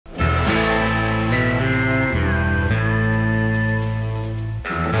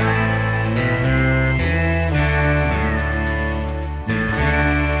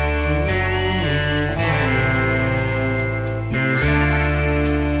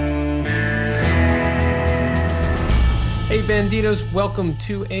Hey Banditos, welcome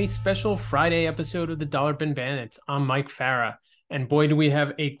to a special Friday episode of the Dollar Bin Bandits. I'm Mike Farah, and boy, do we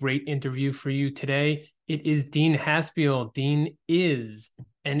have a great interview for you today. It is Dean Haspiel. Dean is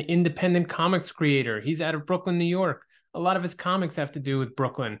an independent comics creator. He's out of Brooklyn, New York. A lot of his comics have to do with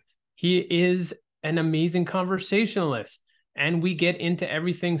Brooklyn. He is an amazing conversationalist, and we get into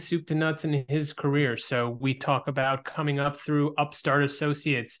everything soup to nuts in his career. So we talk about coming up through Upstart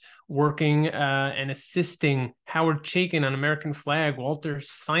Associates, working and assisting Howard Chaykin on American Flag, Walter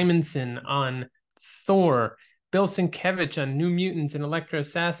Simonson on Thor, Bill Sienkiewicz on New Mutants and Electro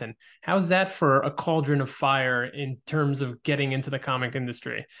Assassin. How's that for a cauldron of fire in terms of getting into the comic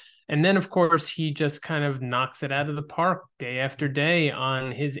industry? And then, of course, he just kind of knocks it out of the park day after day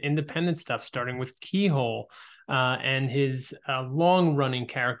on his independent stuff, starting with Keyhole and his long-running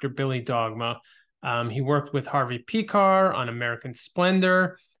character, Billy Dogma. He worked with Harvey Pekar on American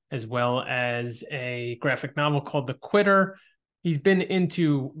Splendor, as well as a graphic novel called The Quitter. He's been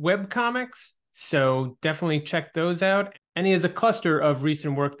into webcomics, so definitely check those out. And he has a cluster of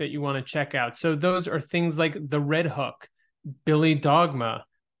recent work that you want to check out. So those are things like The Red Hook, Billy Dogma,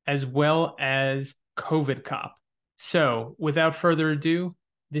 as well as COVID Cop. So without further ado,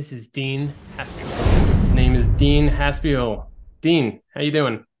 this is Dean Haspiel. His name is Dean Haspiel. Dean, how you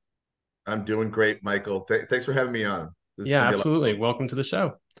doing? I'm doing great, Michael. Thanks for having me on. This is Yeah, going to be a lot of absolutely. fun. Welcome to the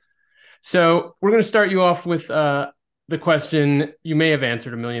show. So we're going to start you off with the question you may have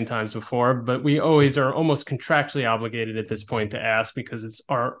answered a million times before, but we always are almost contractually obligated at this point to ask because it's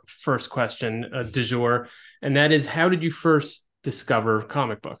our first question du jour, and that is, how did you first discover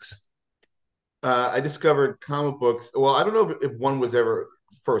comic books? I discovered comic books. Well, I don't know if one was ever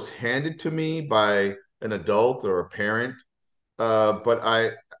first handed to me by an adult or a parent, but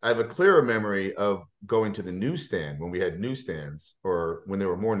I have a clearer memory of going to the newsstand when we had newsstands, or when there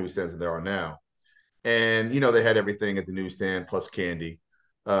were more newsstands than there are now. And they had everything at the newsstand plus candy.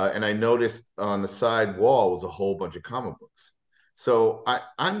 And I noticed on the side wall was a whole bunch of comic books. So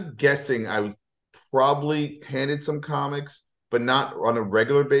I'm guessing I was probably handed some comics, but not on a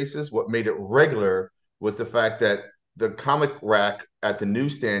regular basis. What made it regular was the fact that the comic rack at the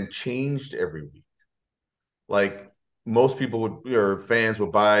newsstand changed every week. Like, most people would, or fans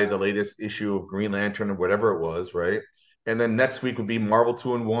would buy the latest issue of Green Lantern or whatever it was, right? And then next week would be Marvel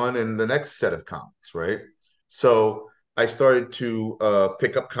 2-in-1 and the next set of comics, right? So I started to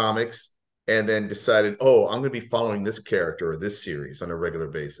pick up comics and then decided, oh, I'm going to be following this character or this series on a regular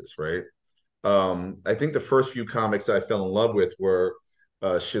basis, right? I think the first few comics I fell in love with were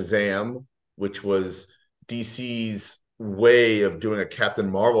Shazam, which was DC's way of doing a Captain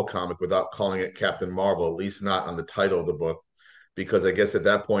Marvel comic without calling it Captain Marvel, at least not on the title of the book, because I guess at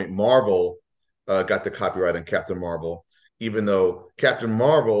that point Marvel got the copyright on Captain Marvel, even though Captain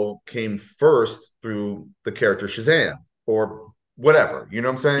Marvel came first through the character Shazam or whatever, you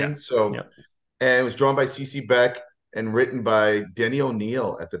know what I'm Yeah. saying? So, Yeah. and it was drawn by CC Beck and written by Denny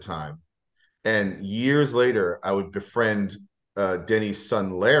O'Neil at the time. And years later, I would befriend Denny's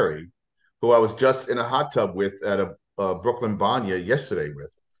son, Larry, who I was just in a hot tub with at a Brooklyn Banya yesterday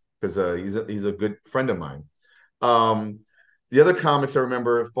with, because he's a good friend of mine. Um, the other comics I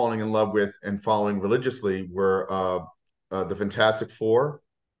remember falling in love with and following religiously were the Fantastic Four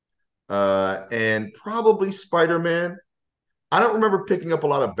and probably Spider-Man. I don't remember picking up a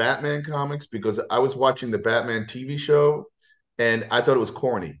lot of Batman comics because I was watching the Batman TV show and I thought it was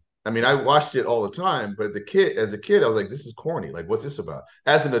corny. I mean, I watched it all the time, but as a kid, I was like, this is corny. Like, what's this about?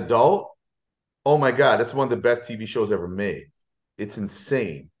 As an adult, oh my God, that's one of the best TV shows ever made. It's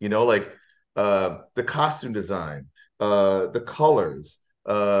insane. Like the costume design, the colors,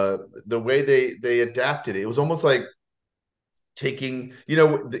 the way they adapted it. It was almost like taking, you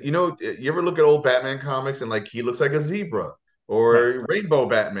ever look at old Batman comics and like he looks like a zebra Right. or Rainbow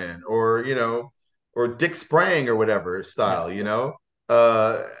Batman or or Dick Sprang or whatever Yeah. style.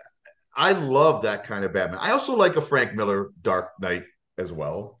 Uh I love that kind of Batman. I also like a Frank Miller Dark Knight as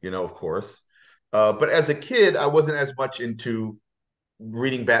well, of course. But as a kid, I wasn't as much into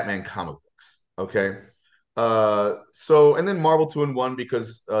reading Batman comic books. Okay. So and then Marvel 2-in-1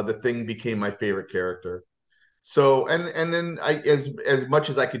 because the Thing became my favorite character. So and then I as much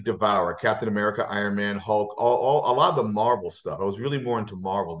as I could devour Captain America, Iron Man, Hulk, all a lot of the Marvel stuff. I was really more into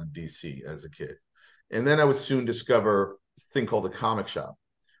Marvel than DC as a kid. And then I would soon discover this thing called the comic shop,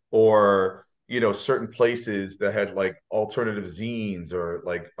 or certain places that had like alternative zines or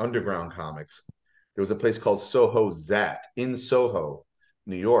like underground comics. There was a place called Soho Zat in Soho,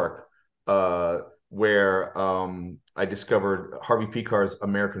 New York, where I discovered Harvey Pekar's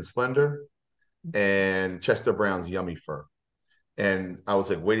American Splendor and Chester Brown's Yummy Fur. And I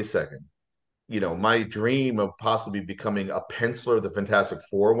was like, wait a second. my dream of possibly becoming a penciler of the Fantastic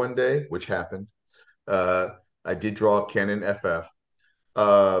Four one day, which happened. Uh, I did draw Canon FF.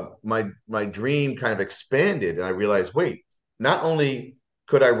 My dream kind of expanded, and I realized, wait, not only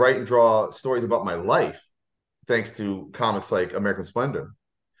could I write and draw stories about my life, thanks to comics like American Splendor,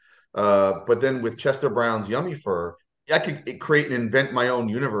 but then with Chester Brown's Yummy Fur, I could create and invent my own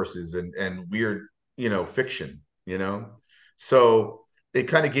universes and weird, fiction, So it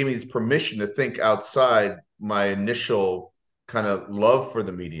kind of gave me this permission to think outside my initial kind of love for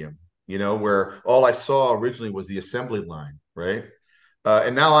the medium, where all I saw originally was the assembly line, right?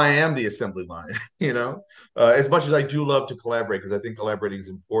 And now I am the assembly line, as much as I do love to collaborate, because I think collaborating is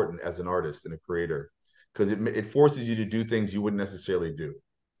important as an artist and a creator, because it forces you to do things you wouldn't necessarily do.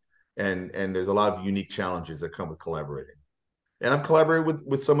 And there's a lot of unique challenges that come with collaborating. And I've collaborated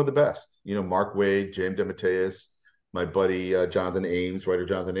with some of the best, Mark Waid, James DeMatteis, my buddy Jonathan Ames, writer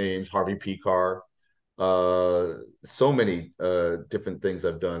Jonathan Ames, Harvey Pekar, so many different things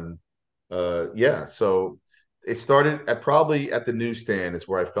I've done. Yeah, so it started probably at the newsstand is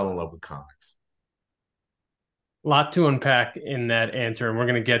where I fell in love with comics. Lot to unpack in that answer, and we're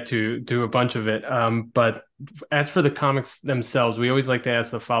going to get to a bunch of it. But as for the comics themselves, we always like to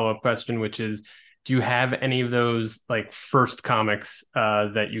ask the follow-up question, which is, do you have any of those like first comics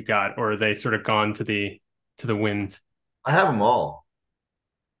that you got, or are they sort of gone to the wind? I have them all.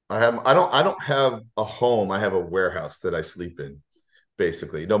 I don't have a home. I have a warehouse that I sleep in,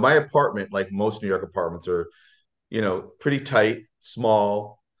 basically. No, my apartment, like most New York apartments, are pretty tight,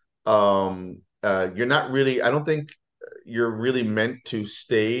 small. You're not really, I don't think you're really meant to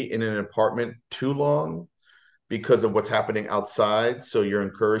stay in an apartment too long because of what's happening outside. So you're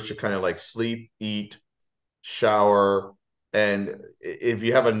encouraged to kind of like sleep, eat, shower, and if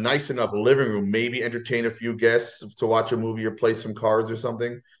you have a nice enough living room, maybe entertain a few guests to watch a movie or play some cards or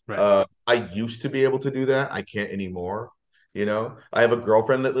something. Right. I used to be able to do that. I can't anymore. I have a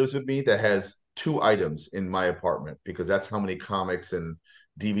girlfriend that lives with me that has two items in my apartment because that's how many comics and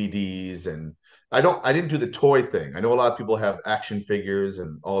DVDs and I didn't do the toy thing. I know a lot of people have action figures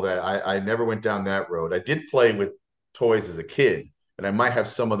and all that. I never went down that road. I did play with toys as a kid, and I might have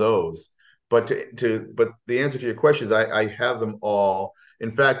some of those, but but the answer to your question is I have them all.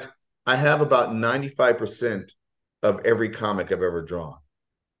 In fact, I have about 95% of every comic I've ever drawn.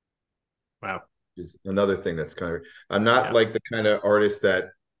 Wow. Is another thing that's kind of I'm not Yeah. like the kind of artist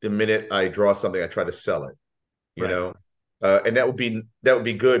that the minute I draw something, I try to sell it, you Right. know. And that would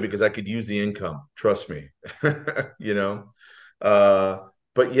be good because I could use the income. Trust me, you know. Uh,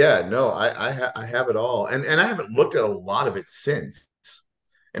 but yeah, no, I have it all, and I haven't looked at a lot of it since.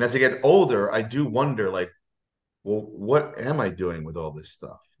 And as I get older, I do wonder, like, well, what am I doing with all this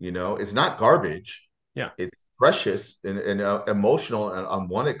stuff? It's not garbage. Yeah. It's precious and emotional on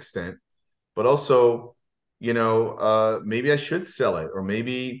one extent, but also, maybe I should sell it, or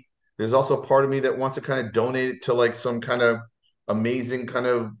maybe there's also a part of me that wants to kind of donate it to like some kind of amazing kind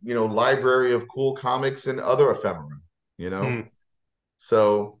of, library of cool comics and other ephemera, you know? Mm.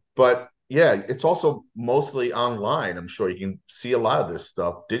 So, but yeah, it's also mostly online. I'm sure you can see a lot of this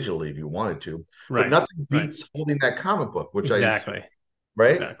stuff digitally if you wanted to, but Right. nothing Right. beats holding that comic book, which Exactly.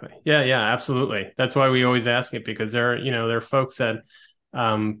 right? Exactly. Yeah, yeah, absolutely. That's why we always ask it, because there are folks that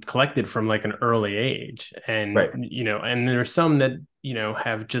collected from like an early age, and Right. and there's some that,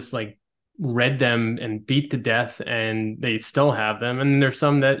 have just like read them and beat to death and they still have them. And there's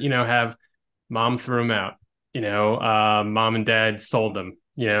some that, have mom threw them out, mom and dad sold them,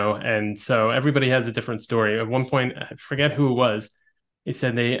 and so everybody has a different story. At one point, I forget who it was, he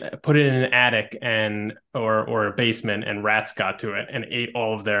said they put it in an attic or a basement, and rats got to it and ate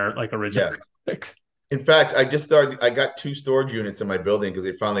all of their like original Yeah. comics. In fact, I got two storage units in my building because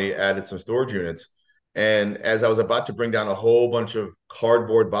they finally added some storage units. And as I was about to bring down a whole bunch of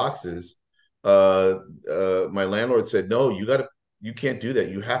cardboard boxes, my landlord said, "No, you can't do that.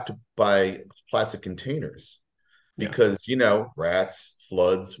 You have to buy plastic containers Yeah. because, rats,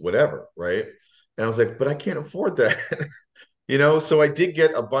 floods, whatever, right?" And I was like, "But I can't afford that." So I did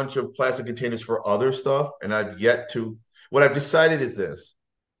get a bunch of plastic containers for other stuff, and what I've decided is this.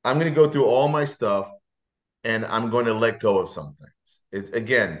 I'm going to go through all my stuff and I'm going to let go of some things.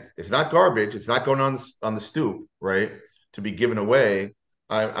 It's not garbage. It's not going on the stoop, right? To be given away.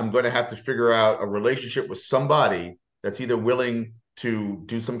 I'm going to have to figure out a relationship with somebody that's either willing to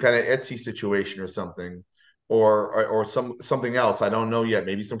do some kind of Etsy situation or something, or something else. I don't know yet.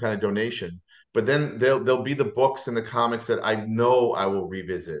 Maybe some kind of donation. But then there'll be the books and the comics that I know I will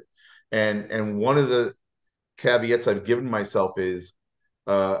revisit. And one of the caveats I've given myself is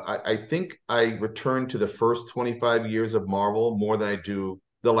I think I return to the first 25 years of Marvel more than I do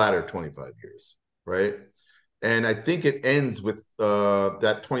the latter 25 years, right? And I think it ends with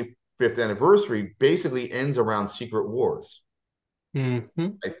that 25th anniversary basically ends around Secret Wars, Mm-hmm.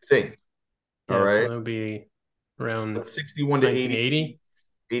 I think. All Yeah, so right. that would be around 61 to 80, 1980.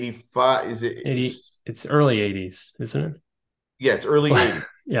 85. Is it? 80, it's early 80s, isn't Yeah, it's early it? 80s.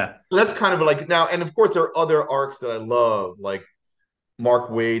 Yeah, So that's kind of like now, and of course, there are other arcs that I love, like Mark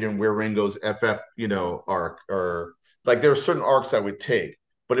Waid and Where Ringo's FF, arc, or like there are certain arcs I would take.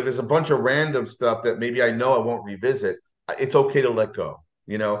 But if there's a bunch of random stuff that maybe I know I won't revisit, it's okay to let go.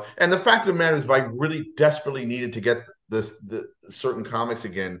 And the fact of the matter is, if I really desperately needed to get the certain comics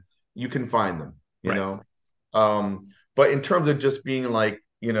again, you can find them, you right. know. But in terms of just being like,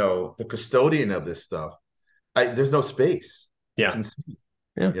 the custodian of this stuff, there's no space. It's Yeah, insane,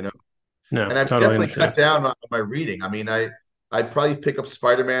 yeah. you know. No, And I've totally definitely cut understand. down on my reading. I mean, I'd probably pick up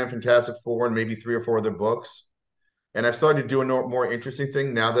Spider-Man, Fantastic Four, and maybe three or four other books. And I've started to do a more interesting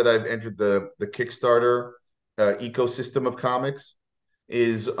thing now that I've entered the Kickstarter ecosystem of comics.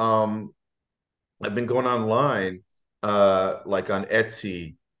 Is I've been going online, like on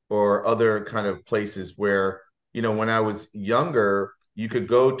Etsy or other kind of places where, when I was younger, you could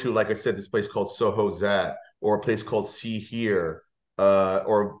go to, like I said, this place called Soho Zat or a place called See Here,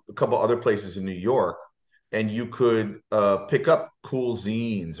 or a couple other places in New York, and you could pick up cool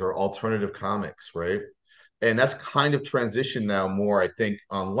zines or alternative comics, right? And that's kind of transition now more, I think,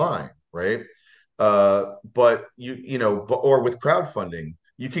 online, right? But or with crowdfunding,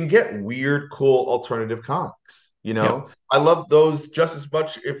 you can get weird, cool alternative comics. Yep. I love those just as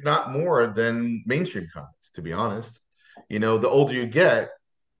much, if not more, than mainstream comics, to be honest. The older you get,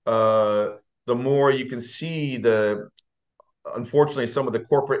 the more you can see unfortunately, some of the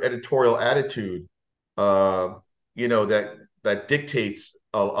corporate editorial attitude, uh, that dictates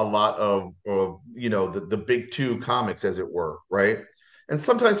a lot of the big two comics, as it were, right? And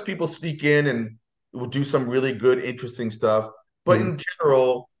sometimes people sneak in and will do some really good, interesting stuff, but Mm. in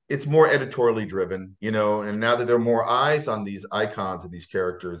general, it's more editorially driven. And now that there are more eyes on these icons and these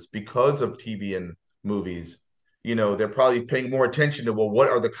characters because of TV and movies, they're probably paying more attention to, well, what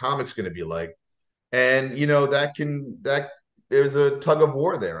are the comics going to be like? And that there's a tug of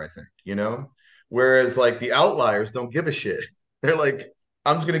war there, I think. Whereas like the outliers don't give a shit. They're like,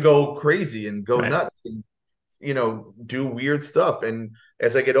 I'm just gonna go crazy and go Right. nuts and do weird stuff. And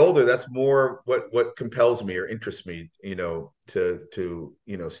as I get older, that's more what compels me or interests me, to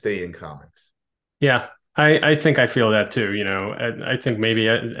stay in comics. Yeah. I think I feel that too. I think maybe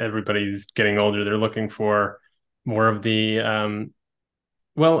as everybody's getting older, they're looking for more of the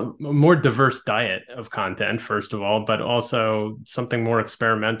well, a more diverse diet of content, first of all, but also something more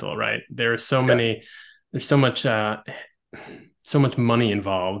experimental, right? Yeah, There's so much money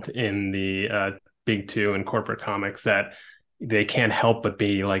involved in the big two and corporate comics that they can't help but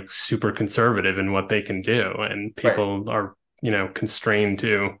be like super conservative in what they can do. And right, people are, constrained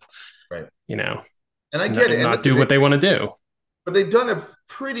to, right. you know, And I get it. And not listen, do what they want to do. but they've done a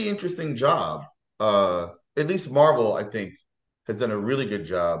pretty interesting job. At least Marvel, I think, has done a really good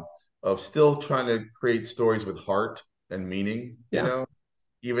job of still trying to create stories with heart and meaning, Yeah.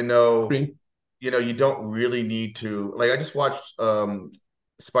 even though, Green. you don't really need to. Like, I just watched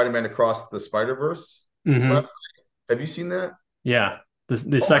Spider-Man Across the Spider-Verse Mm-hmm. last. Have you seen that? Yeah. The Oh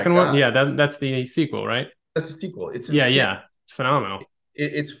my second one, God. yeah, that's the sequel, right? That's a sequel. It's Yeah, insane. yeah. It's phenomenal.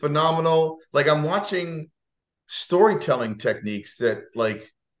 It's phenomenal. Like, I'm watching storytelling techniques that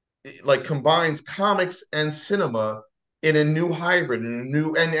like combines comics and cinema in a new hybrid, in a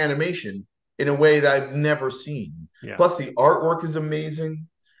new and animation in a way that I've never seen. Yeah. Plus, the artwork is amazing.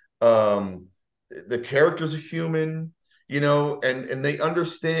 Um, the characters are human, and they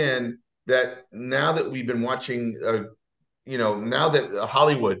understand that now that we've been watching, now that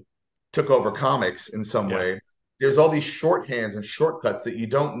Hollywood took over comics in some Yeah. way, there's all these shorthands and shortcuts that you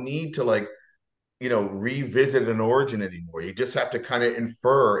don't need to like revisit an origin anymore. You just have to kind of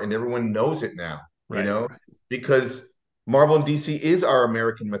infer, and everyone knows it now, Right. Right. because Marvel and DC is our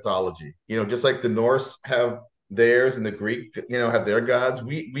American mythology. Just like the Norse have theirs and the Greek, have their gods.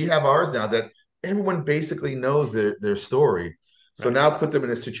 We have ours now that everyone basically knows their story. So Right. now put them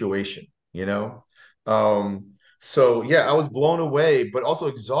in a situation, you know. So yeah, I was blown away, but also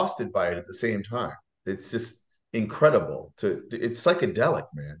exhausted by it at the same time. It's just incredible it's psychedelic,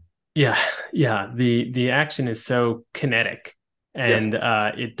 man. Yeah, yeah. The action is so kinetic, Yeah. and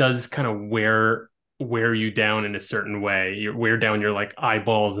it does kind of wear you down in a certain way. You wear down your like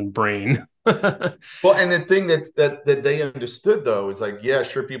eyeballs and brain. Well, and the thing that they understood though is like, yeah,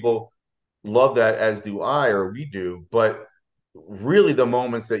 sure, people love that, as do I or we do, but really the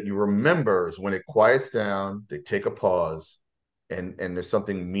moments that you remember is when it quiets down, they take a pause, and there's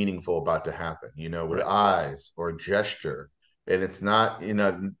something meaningful about to happen, with Right. eyes or gesture. And it's not,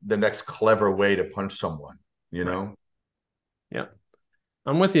 the next clever way to punch someone, you Right. know? Yeah.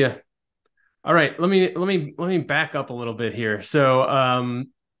 I'm with you. All right. Let me back up a little bit here. So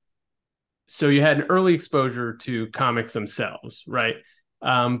you had an early exposure to comics themselves, right?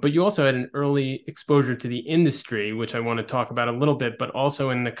 But you also had an early exposure to the industry, which I want to talk about a little bit, but also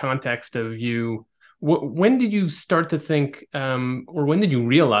in the context of you. When did you start to think, or when did you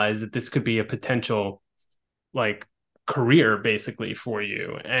realize that this could be a potential like career, basically, for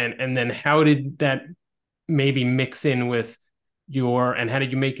you? And then how did that maybe mix in with and how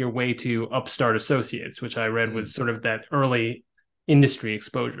did you make your way to Upstart Associates, which I read Mm. was sort of that early industry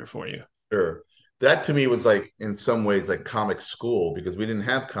exposure for you? Sure. That to me was like in some ways like comic school because we didn't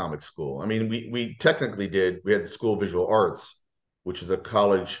have comic school. I mean, we technically did. We had the School of Visual Arts, which is a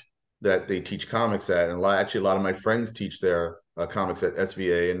college that they teach comics at, and actually a lot of my friends teach their comics at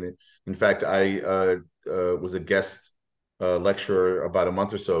SVA. And in fact, I was a guest lecturer about a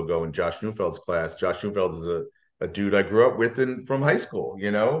month or so ago in Josh Neufeld's class. Josh Neufeld is a dude I grew up with from high school,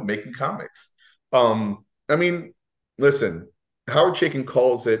 making comics. I mean, listen, Howard Chaykin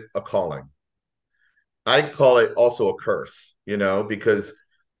calls it a calling. I call it also a curse, because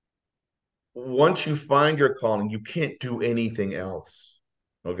once you find your calling, you can't do anything else.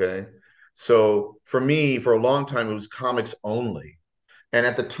 Okay. So for me, for a long time, it was comics only. And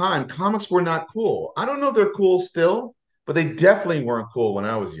at the time, comics were not cool. I don't know if they're cool still, but they definitely weren't cool when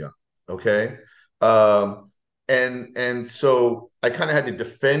I was young. Okay. Um, and so I kind of had to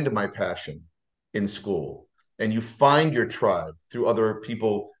defend my passion in school. And you find your tribe through other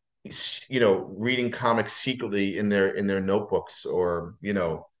people, reading comics secretly in their notebooks or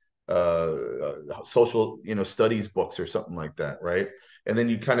social studies books or something like that, right? And then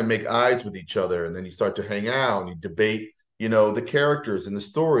you kind of make eyes with each other, and then you start to hang out and you debate the characters and the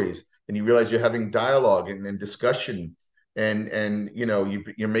stories, and you realize you're having dialogue and discussion, and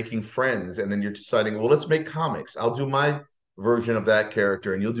you're making friends, and then you're deciding, well, let's make comics. I'll do my version of that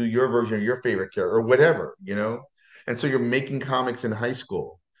character and you'll do your version of your favorite character or whatever. And so you're making comics in high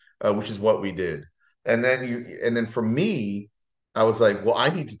school, which is what we did. And then for me, I was like, well, I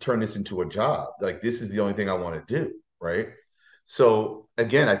need to turn this into a job. Like, this is the only thing I want to do, right? So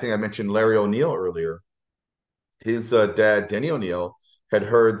again, I think I mentioned Larry O'Neill earlier. His dad, Denny O'Neill, had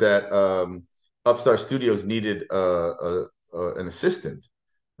heard that Upstart Studios needed an assistant.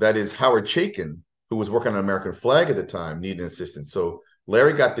 That is, Howard Chaykin, who was working on American Flag at the time, needed an assistant. So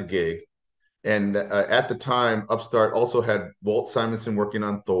Larry got the gig. And at the time, Upstart also had Walt Simonson working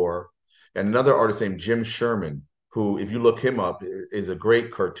on Thor and another artist named Jim Sherman, who, if you look him up, is a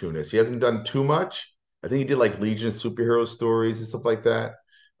great cartoonist. He hasn't done too much. I think he did like Legion of Superhero stories and stuff like that.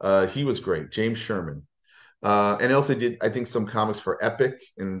 He was great, James Sherman. And he also did, I think, some comics for Epic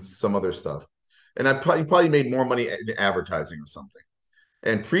and some other stuff. And he probably made more money in advertising or something.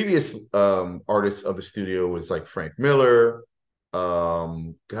 And previous artists of the studio was like Frank Miller.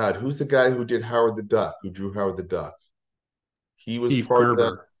 God, who's the guy who did Howard the Duck, who drew Howard the Duck? He was Steve part of that.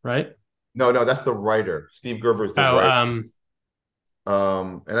 Gerber, right? No, no, that's the writer. Steve Gerber is the Oh, writer.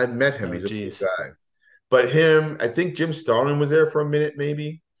 And I've met him. oh, He's a cool geez. guy. But him, I think Jim Starlin was there for a minute,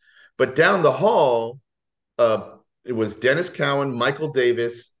 maybe. But down the hall, uh, it was Dennis Cowan, Michael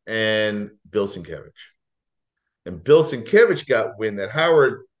Davis, and Bill Sienkiewicz. And Bill Sienkiewicz got wind that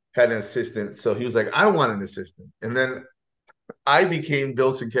Howard had an assistant, so he was like, "I want an assistant." And then I became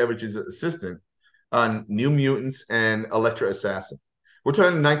Bill Sienkiewicz's assistant on New Mutants and Elektra Assassin. We're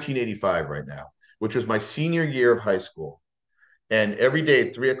talking 1985 right now, which was my senior year of high school. And every day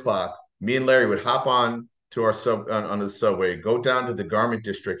at 3 o'clock, me and Larry would hop on to our on the subway, go down to the Garment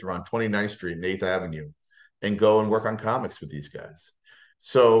District around 29th Street and 8th Avenue, and go and work on comics with these guys.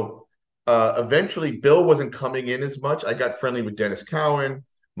 So eventually, Bill wasn't coming in as much. I got friendly with Dennis Cowan,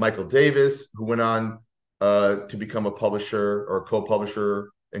 Michael Davis, who went on to become a publisher or co-publisher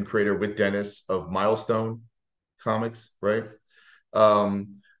and creator with Dennis of Milestone Comics, right?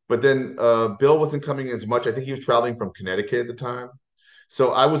 Um, but then Bill wasn't coming as much. I think he was traveling from Connecticut at the time.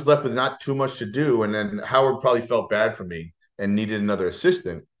 So I was left with not too much to do. And then Howard probably felt bad for me and needed another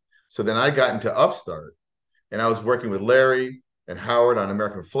assistant. So then I got into Upstart and I was working with Larry and Howard on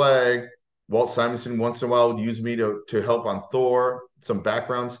American Flag. Walt Simonson once in a while would use me to help on Thor, some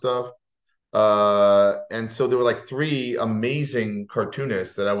background stuff. And so there were like three amazing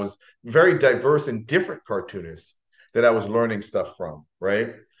cartoonists that I was very diverse and different cartoonists that I was learning stuff from,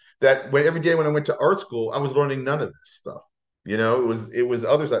 right? That when every day when I went to art school, I was learning none of this stuff. It was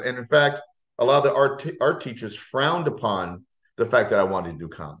other stuff. And in fact, a lot of the art teachers frowned upon the fact that I wanted to do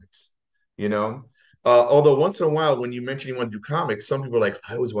comics, you know? Although once in a while, when you mention you want to do comics, some people are like,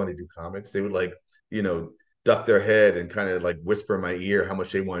 I always want to do comics. They would like, you know, duck their head and kind of like whisper in my ear how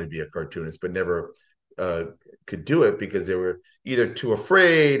much they wanted to be a cartoonist, but never uh, could do it because they were either too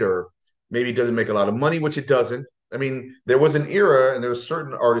afraid or maybe it doesn't make a lot of money, which it doesn't. I mean, there was an era and there were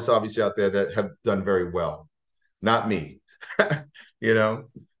certain artists obviously out there that have done very well. Not me, you know.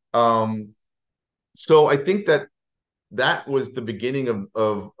 Um, so I think that that was the beginning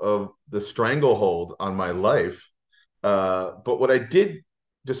of the stranglehold on my life. But what I did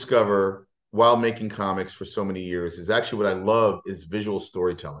discover while making comics for so many years is actually what I love is visual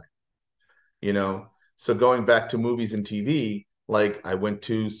storytelling. You know, so going back to movies and TV, like I went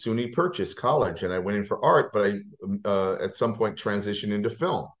to SUNY Purchase College and I went in for art, but I at some point transitioned into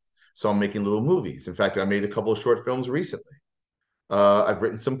film. So I'm making little movies. In fact, I made a couple of short films recently. I've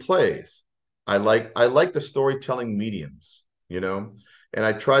written some plays. I like the storytelling mediums, you know, and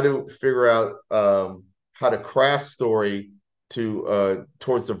I try to figure out how to craft story to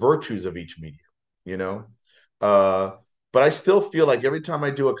towards the virtues of each medium, you know. Uh, but I still feel like every time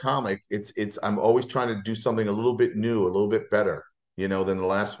I do a comic, it's I'm always trying to do something a little bit new, a little bit better, you know, than the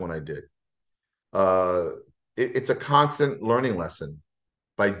last one I did. Uh, it's a constant learning lesson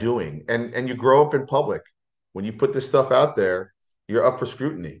by doing, and you grow up in public. When you put this stuff out there, you're up for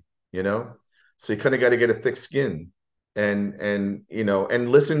scrutiny, you know. So you kind of got to get a thick skin and you know and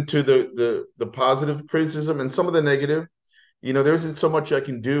listen to the positive criticism and some of the negative. You know, there isn't so much I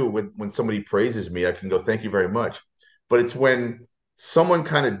can do with when somebody praises me. I can go, thank you very much. But it's when someone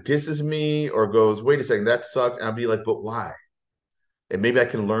kind of disses me or goes, wait a second, that sucked. And I'll be like, but why? And maybe I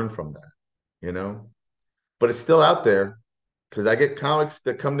can learn from that, you know? But it's still out there because I get comics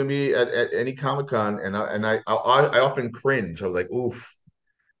that come to me at any Comic Con, and I often cringe. I was like, oof,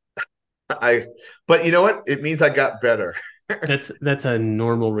 I. But you know what? It means I got better. That's a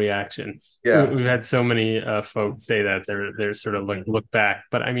normal reaction. Yeah, We've had so many folks say that they're sort of like look back,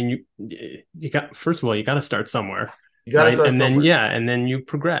 but I mean you got first of all you got to start somewhere, you got to right? start And then somewhere. yeah, and then you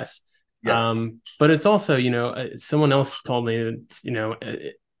progress. Yes, But it's also someone else told me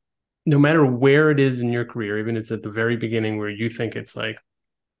that no matter where it is in your career, even if it's at the very beginning where you think it's like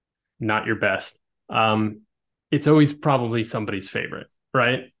not your best, um, it's always probably somebody's favorite,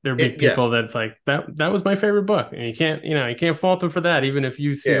 right? There'd be yeah, people that's like that was my favorite book, and you can't fault them for that, even if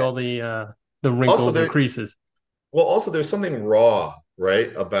you see yeah. all the Also, wrinkles and creases. also there's something raw,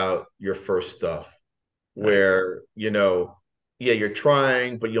 right, about your first stuff, Right. where yeah, you're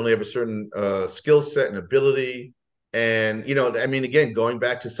trying, but you only have a certain skill set and ability. And I mean, again, going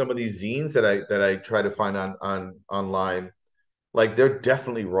back to some of these zines that I try to find on online, like they're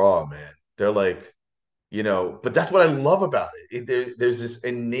definitely raw, man. They're like, but that's what I love about it. There's this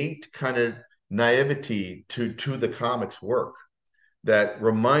innate kind of naivety to the comics work that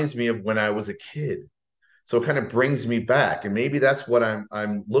reminds me of when I was a kid. So it kind of brings me back. And maybe that's what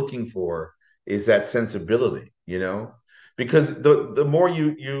I'm looking for is that sensibility, because the more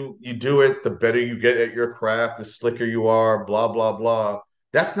you do it, the better you get at your craft, the slicker you are, blah, blah, blah.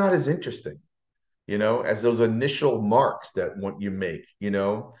 That's not as interesting, as those initial marks that what you make,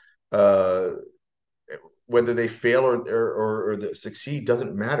 uh, whether they fail or succeed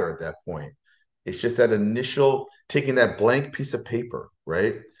doesn't matter at that point. It's just that initial taking that blank piece of paper,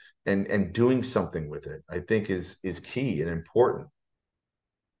 right? And doing something with it, I think is key and important.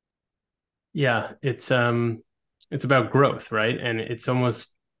 Yeah, it's about growth, right? And it's almost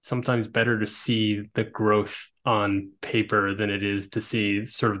sometimes better to see the growth on paper than it is to see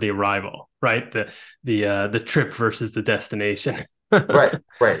sort of the arrival, right? The trip versus the destination. Right,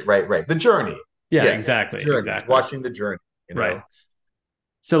 right, right, right. The journey. Yeah, Yeah, the exactly, journey. Just exactly. watching the journey, you Right. know.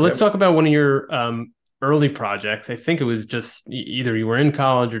 So let's Yep. talk about one of your early projects. I think it was just either you were in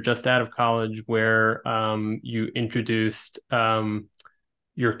college or just out of college where you introduced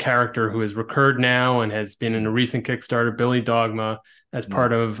your character who has recurred now and has been in a recent Kickstarter, Billy Dogma, as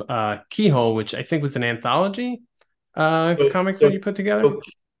part Mm. of Keyhole, which I think was an anthology So, comic that so, you put together.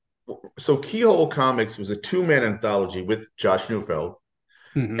 so, so Keyhole Comics was a two-man anthology with Josh Neufeld,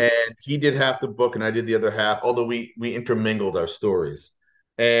 Mm-hmm. and he did half the book and I did the other half, although we intermingled our stories.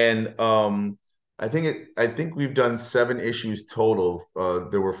 And I think we've done 7 issues total.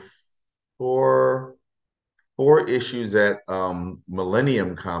 There were four four issues at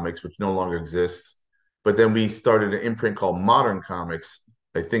Millennium Comics, which no longer exists. But then we started an imprint called Modern Comics,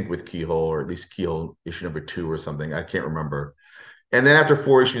 I think with Keyhole, or at least Keyhole issue number 2 or something. I can't remember. And then after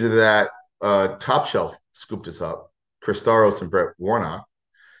 4 issues of that, Top Shelf scooped us up, Chris Staros and Brett Warnock,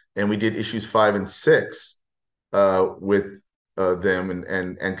 and we did issues 5 and 6 with them,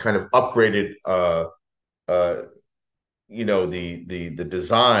 and kind of upgraded, uh, the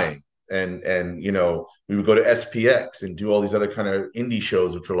design and we would go to SPX and do all these other kind of indie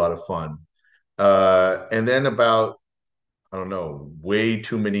shows, which were a lot of fun. And then about, I don't know, way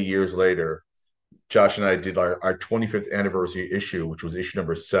too many years later, Josh and I did our 25th anniversary issue, which was issue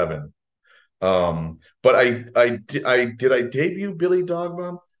number 7. But I debut Billy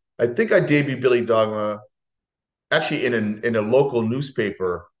Dogma? I think I debuted Billy Dogma actually in a local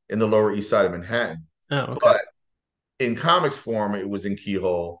newspaper in the Lower East Side of Manhattan. Oh, okay. But in comics form, it was in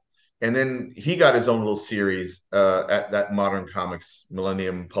Keyhole. And then he got his own little series at that Modern Comics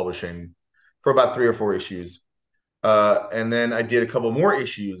Millennium Publishing for about 3 or 4 issues. And then I did a couple more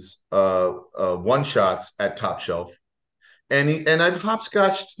issues, one shots at Top Shelf. And I've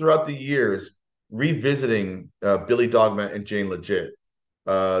hopscotched throughout the years, revisiting Billy Dogma and Jane Legit.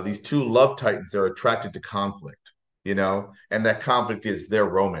 These two love titans, they're attracted to conflict, and that conflict is their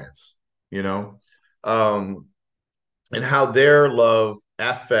romance, you know, um, and how their love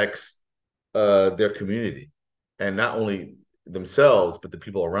affects their community, and not only themselves, but the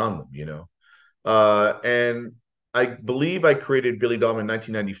people around them. And I believe I created Billy Dogma in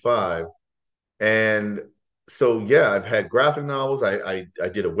 1995. And so yeah, I've had graphic novels. I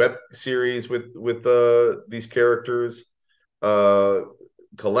did a web series with these characters, uh,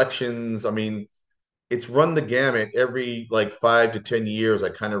 collections. I mean, it's run the gamut. Every like 5 to 10 years, I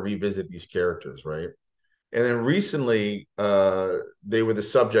kind of revisit these characters, right? And then recently, they were the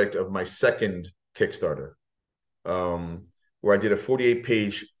subject of my second Kickstarter, um, where I did a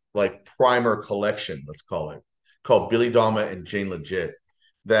 48-page like primer collection, let's call it, called Billy Dharma and Jane Legit,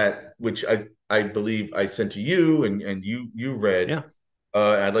 that which I believe I sent to you and you read. Yeah.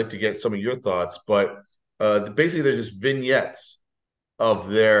 I'd like to get some of your thoughts, but basically they're just vignettes of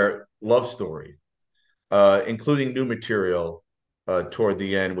their love story, including new material toward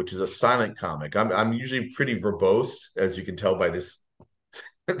the end, which is a silent comic. I'm usually pretty verbose, as you can tell by this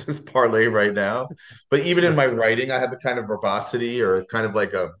this parlay right now. But even in Sure. my writing, I have a kind of verbosity or kind of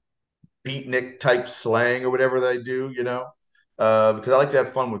like a beatnik type slang or whatever that I do, because I like to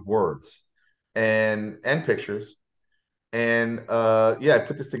have fun with words and pictures. And yeah, I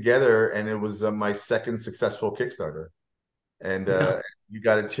put this together, and it was my second successful Kickstarter. And Yeah. you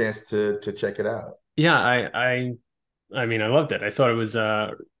got a chance to check it out. Yeah. I mean, I loved it. I thought it was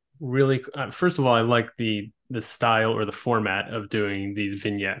really. First of all, I like the style or the format of doing these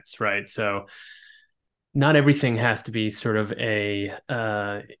vignettes, right? So not everything has to be sort of a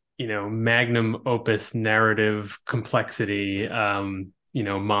magnum opus narrative complexity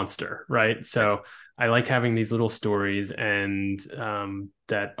monster, right? So I like having these little stories and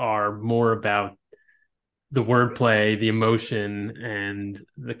that are more about the wordplay, the emotion, and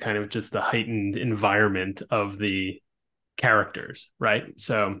the kind of just the heightened environment of the characters, right?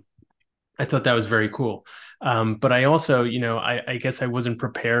 So I thought that was very cool. But I also, I guess I wasn't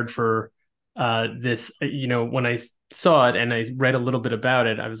prepared for this. When I saw it and I read a little bit about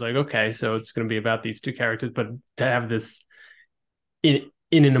it, I was like, okay, so it's going to be about these two characters, but to have this in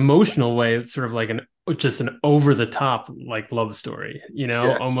an emotional way, it's sort of like just an over the top like love story,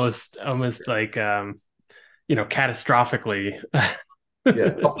 Yeah, almost like catastrophically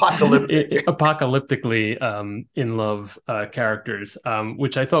yeah, apocalyptic. apocalyptically in love characters,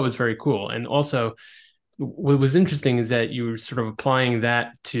 which I thought was very cool. And also, what was interesting is that you were sort of applying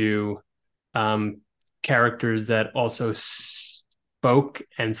that to um, characters that also spoke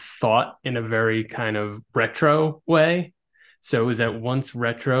and thought in a very kind of retro way. So it was at once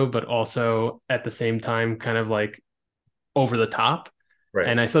retro, but also at the same time kind of like over the top. Right.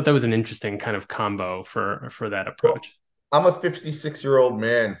 And I thought that was an interesting kind of combo for that Well, approach. I'm a 56-year-old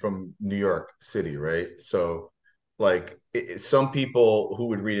man from New York City, right? So, like, some people who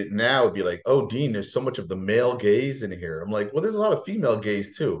would read it now would be like, "Oh, Dean, there's so much of the male gaze in here." I'm like, "Well, there's a lot of female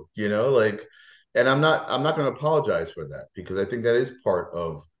gaze too, like." And I'm not going to apologize for that because I think that is part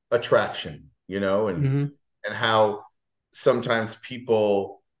of attraction, Mm-hmm. and how sometimes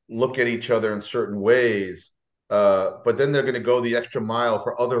people look at each other in certain ways, but then they're going to go the extra mile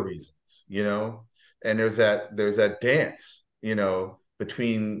for other reasons. And there's that dance,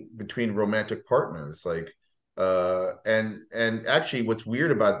 between romantic partners, like, and actually, what's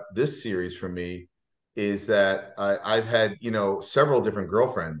weird about this series for me is that I've had several different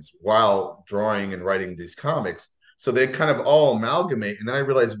girlfriends while drawing and writing these comics, so they kind of all amalgamate, and then I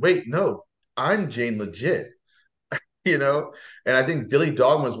realized, wait, no, I'm Jane Legit, you know and I think Billy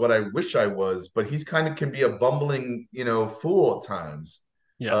Dogma is what I wish I was, but he's kind of can be a bumbling fool at times.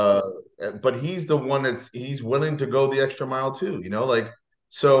 Yeah. uh but he's the one he's willing to go the extra mile too, like.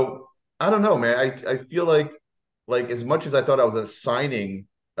 So I don't know, man. I feel like as much as I thought I was assigning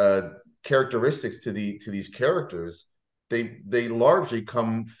uh characteristics to these characters, they largely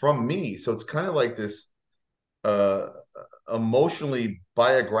come from me. So it's kind of like this uh, emotionally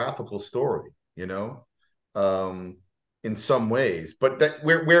biographical story, um, in some ways. But that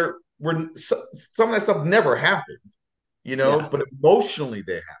some of that stuff never happened, Yeah. but emotionally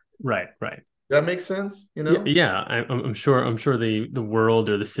they happen. Right. Right. That makes sense, Yeah, yeah. I'm sure. I'm sure the world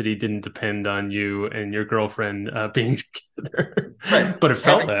or the city didn't depend on you and your girlfriend being together, Right. but it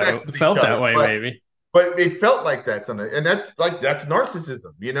Having sex with each felt that other, way, maybe. but it felt like that something, and that's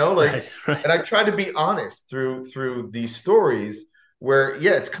narcissism, Right. Right. and I try to be honest through these stories where,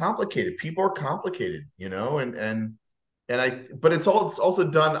 yeah, it's complicated. People are complicated, but it's also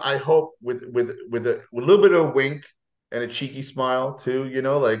done, I hope, with a little bit of a wink and a cheeky smile too,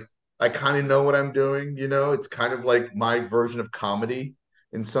 like I kind of know what I'm doing, it's kind of like my version of comedy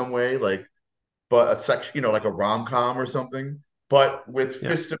in some way, like, but a section, like a rom-com or something, but with Yeah.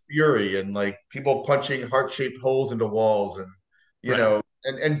 fists of fury and like people punching heart-shaped holes into walls and Right.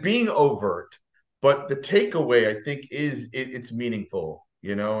 and being overt. But the takeaway, I think, is it's meaningful,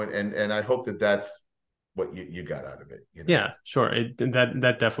 and I hope that that's what you got out of it. Yeah. Sure.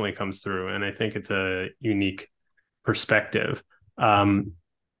 That definitely comes through, and I think it's a unique perspective. Um,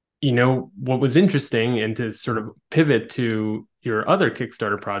 what was interesting, and to sort of pivot to your other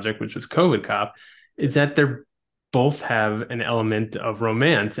Kickstarter project, which was COVID Cop, is that they're both have an element of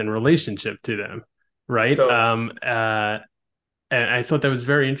romance and relationship to them, right? So And I thought that was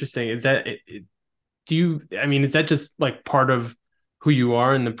very interesting. I mean, is that just like part of who you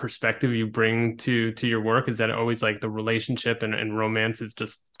are and the perspective you bring to your work? Is that always like the relationship and romance is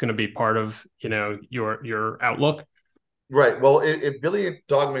just going to be part of, your outlook? right. Well, if Billy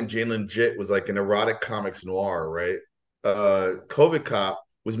Dogma and Jane Legit was like an erotic comics noir, right? COVID Cop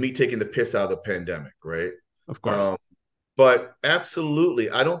was me taking the piss out of the pandemic, right? Of course. Um, but absolutely,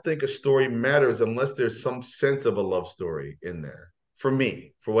 I don't think a story matters unless there's some sense of a love story in there for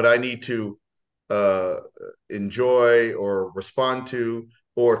me, for what I need to uh, enjoy or respond to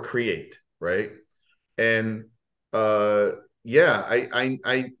or create, right? And uh, yeah,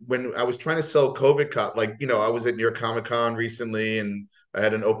 when I was trying to sell COVID Cop, like, I was at New York Comic Con recently and I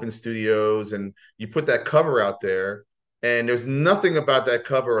had an open studios, and you put that cover out there, and there's nothing about that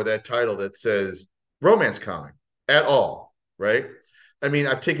cover or that title that says romance comic at all, right? I mean,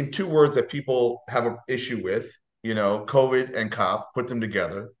 I've taken two words that people have an issue with, COVID and cop, put them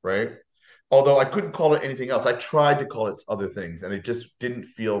together, right? Although I couldn't call it anything else. I tried to call it other things and it just didn't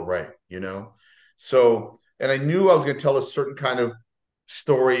feel right. So, and I knew I was going to tell a certain kind of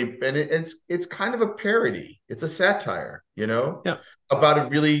story, and it's kind of a parody. It's a satire, Yeah. about a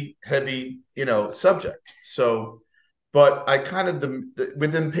really heavy, subject. So, but I kind of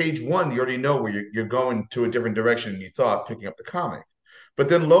within page one, you already know where you're going to a different direction than you thought picking up the comic. But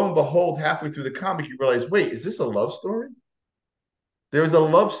then lo and behold, halfway through the comic, you realize, wait, is this a love story? There's a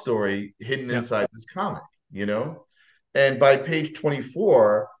love story hidden Yeah. inside this comic, you know? And by page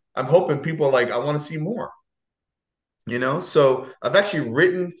 24, I'm hoping people are like, I want to see more, So I've actually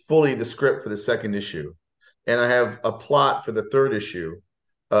written fully the script for the second issue, and I have a plot for the third issue.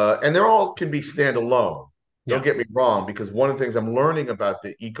 And they're all can be standalone. Don't Yeah. get me wrong, because one of the things I'm learning about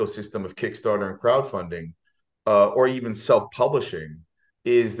the ecosystem of Kickstarter and crowdfunding, or even self-publishing,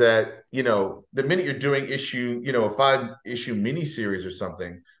 is that the minute you're doing a 5-issue miniseries or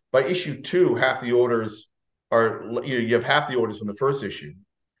something, by issue two, half the orders are you have half the orders from the first issue,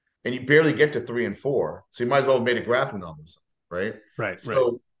 and you barely get to 3 and 4. So you might as well have made a graphic novel or something, right? Right. Right.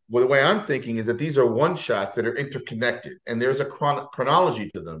 So well, the way I'm thinking is that these are one shots that are interconnected, and there's a chronology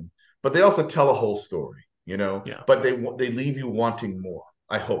to them, but they also tell a whole story, Yeah. But they leave you wanting more.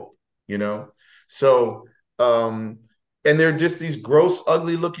 I hope, So, um, and they're just these gross,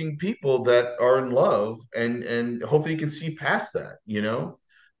 ugly looking people that are in love, and hopefully you can see past that.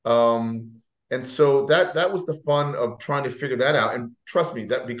 Um, and so that was the fun of trying to figure that out. And trust me,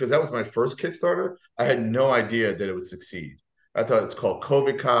 that because that was my first Kickstarter, I had no idea that it would succeed. I thought it's called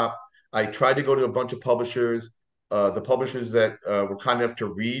COVID Cop. I tried to go to a bunch of publishers. The publishers that were kind enough to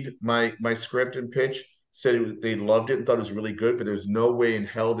read my script and pitch said they loved it and thought it was really good, but there's no way in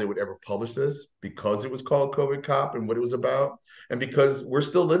hell they would ever publish this because it was called COVID Cop and what it was about, and because we're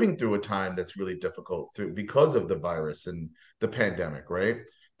still living through a time that's really difficult because of the virus and the pandemic, right?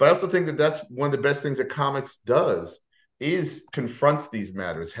 But I also think that that's one of the best things that comics does is confronts these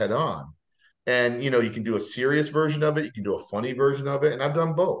matters head on. And you can do a serious version of it, you can do a funny version of it, and I've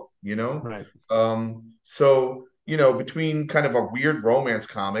done both. Right. So between kind of a weird romance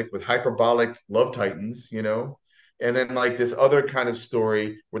comic with hyperbolic love titans, and then like this other kind of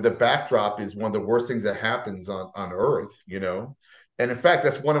story where the backdrop is one of the worst things that happens on Earth. And in fact,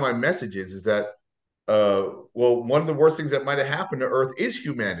 that's one of my messages is that well, one of the worst things that might have happened to Earth is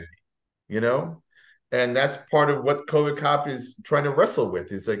humanity, you know? And that's part of what COVID Cop is trying to wrestle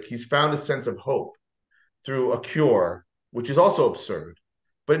with. Is like he's found a sense of hope through a cure, which is also absurd.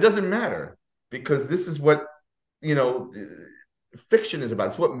 But it doesn't matter because this is what, you know, fiction is about.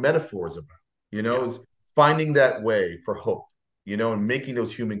 It's what metaphor is about, Yeah. is finding that way for hope, and making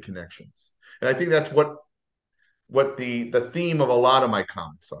those human connections. And I think that's what the theme of a lot of my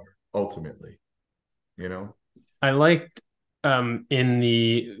comics are ultimately, you know. I liked in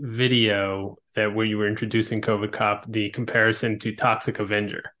the video that where you were introducing COVID Cop, the comparison to Toxic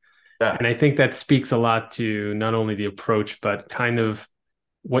Avenger. Yeah, And I think that speaks a lot to not only the approach, but kind of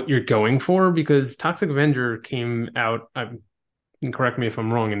what you're going for, because Toxic Avenger came out, and correct me if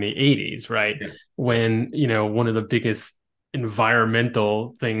I'm wrong, in the 80s, right? yeah, yeah, When, one of the biggest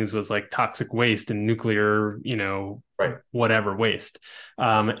environmental things was like toxic waste and nuclear, right, whatever waste.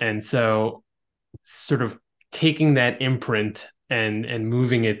 And so sort of taking that imprint and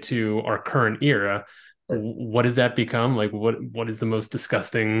moving it to our current era, right. what does that become? Like what is the most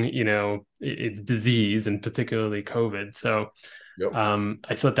disgusting, it's disease and particularly COVID. So Yep,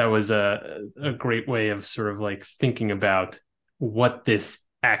 I thought that was a great way of sort of like thinking about what this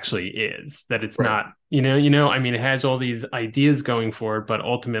actually is, that it's right. not, I mean, it has all these ideas going for it, but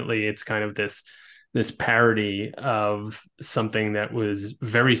ultimately it's kind of this parody of something that was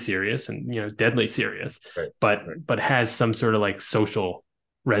very serious and deadly serious, Right, but right. has some sort of like social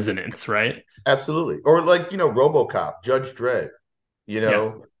resonance, right? Absolutely. Or like, RoboCop, Judge Dredd, you Yeah.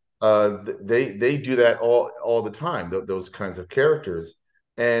 know, they do that all the time, those kinds of characters.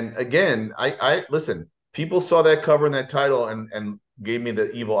 And again, I listen, people saw that cover and that title and gave me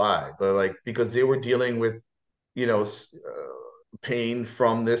the evil eye. They're like, because they were dealing with, pain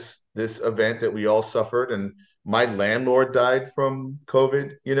from this event that we all suffered. And my landlord died from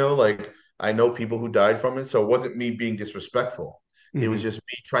COVID, like I know people who died from it. So it wasn't me being disrespectful. It was Mm-hmm. just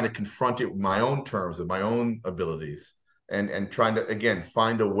me trying to confront it with my own terms, with my own abilities, and trying to again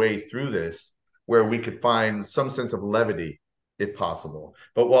find a way through this where we could find some sense of levity if possible,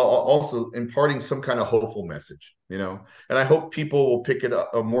 but while also imparting some kind of hopeful message, and I hope people will pick it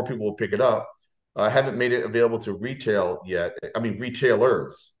up, or more people will pick it up. I haven't made it available to retail yet. I mean,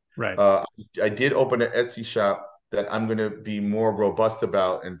 retailers. Right. Uh, I did open an Etsy shop that I'm going to be more robust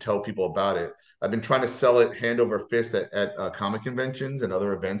about and tell people about it. I've been trying to sell it hand over fist at comic conventions and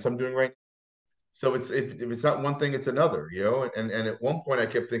other events I'm doing right now. So if it's not one thing, it's another, And at one point, I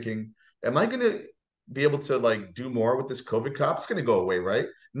kept thinking, am I going to be able to like do more with this COVID cop? It's going to go away, right?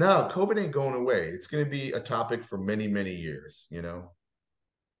 No, COVID ain't going away. It's going to be a topic for many, many years, Well,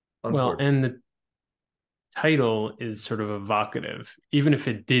 unfortunately. and the title is sort of evocative. Even if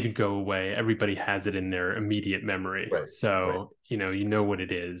it did go away, everybody has it in their immediate memory. Right, right. So, what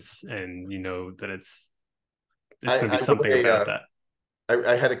it is, and you know that it's I, going to I be wrote something a about that.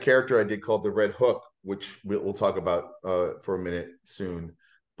 I had a character I did called the Red Hook, which we'll talk about for a minute soon.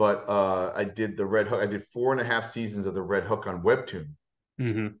 But I did the Red Hook. I did 4.5 seasons of the Red Hook on Webtoon,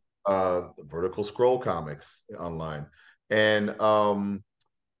 Mm-hmm. Vertical Scroll Comics online, and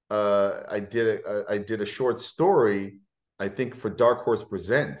I did a short story, I think for Dark Horse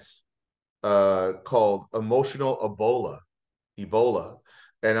Presents, called Emotional Ebola.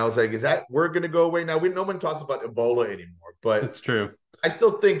 And I was like, is that we're gonna go away now? No one talks about Ebola anymore, but It's true. I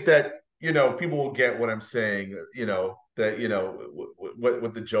still think that people will get what I'm saying. That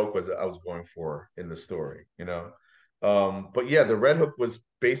what the joke was I was going for in the story. But yeah, the Red Hook was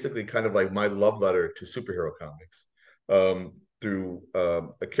basically kind of like my love letter to superhero comics, through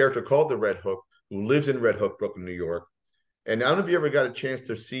a character called the Red Hook who lives in Red Hook, Brooklyn, New York. And I don't know if you ever got a chance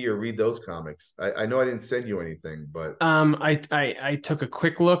to see or read those comics. I know I didn't send you anything, but I took a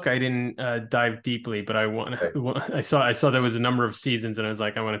quick look. I didn't dive deeply, but hey, I saw there was a number of seasons, and I was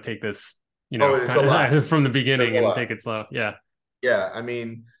like, I want to take this, oh, it's a kind lot. of from the There's beginning a and lot. take it slow. Yeah. Yeah, I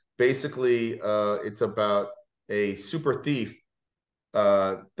mean, basically, it's about a super thief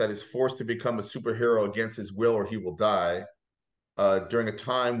that is forced to become a superhero against his will, or he will die. During a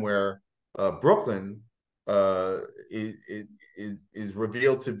time where Brooklyn uh, is, is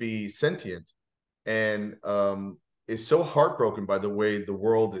revealed to be sentient, and is so heartbroken by the way the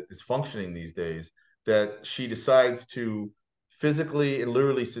world is functioning these days that she decides to physically and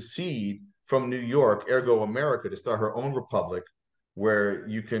literally secede from New York, ergo America, to start her own republic where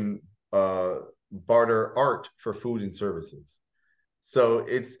you can barter art for food and services. So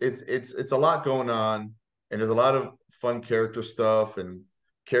it's a lot going on, and there's a lot of fun character stuff and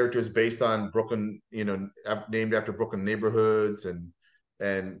characters based on Brooklyn, named after Brooklyn neighborhoods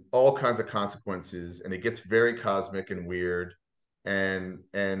and all kinds of consequences, and it gets very cosmic and weird. and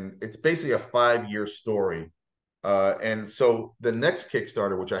it's basically a 5-year story. And so the next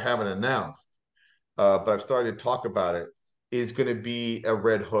Kickstarter, which I haven't announced, but I've started to talk about it, is going to be a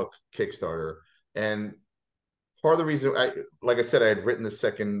Red Hook Kickstarter. And part of the reason, like I said, I had written the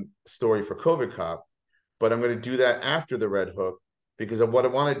second story for COVID Cop, but I'm going to do that after the Red Hook because of what I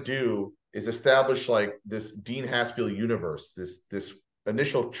want to do is establish like this Dean Haspiel universe, this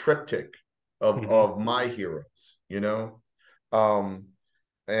initial triptych of my heroes, you know. Um,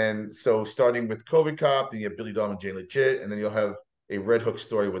 and so starting with COVID Cop, then you have Billy Dog and Jane Legit, and then you'll have a Red Hook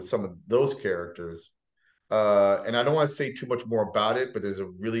story with some of those characters. And I don't want to say too much more about it, but there's a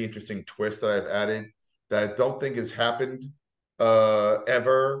really interesting twist that I've added that I don't think has happened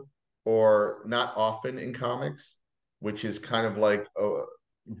ever or not often in comics, which is kind of like a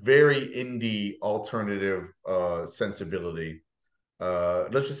very indie alternative sensibility.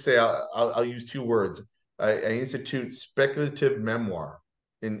 Let's just say I'll use two words. I institute speculative memoir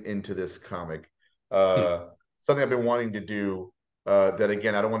into this comic. Uh, Something I've been wanting to do that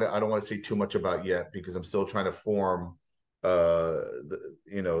again I don't want to say too much about yet because I'm still trying to form the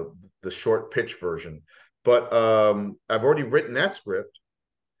short pitch version. But I've already written that script,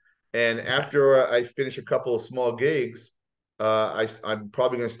 and after I finish a couple of small gigs, I'm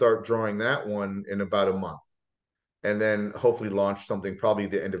probably going to start drawing that one in about a month, and then hopefully launch something probably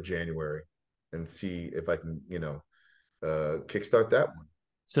the end of January, and see if I can kickstart that one.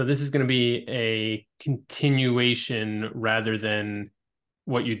 So this is going to be a continuation rather than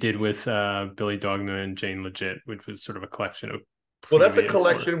what you did with Billy Dogma and Jane Legit, which was sort of a collection of Well, that's a previous work.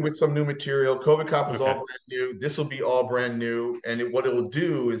 collection with some new material. COVID Cop was all Okay. brand new. This will be all brand new. And what it will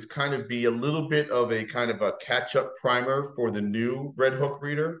do is kind of be a little bit of a kind of a catch-up primer for the new Red Hook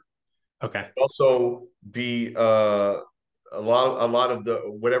reader. Okay. Also be a lot of the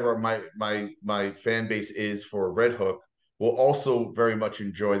whatever my fan base is for Red Hook will also very much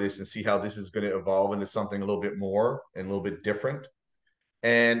enjoy this and see how this is going to evolve into something a little bit more and a little bit different,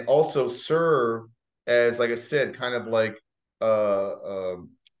 and also serve as, like I said, kind of like a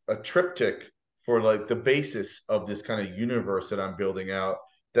triptych for like the basis of this kind of universe that I'm building out.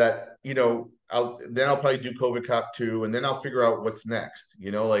 That I'll probably do COVID Cop 2, and then I'll figure out what's next.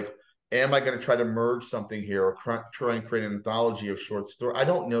 Like, am I going to try to merge something here or try and create an anthology of short story? I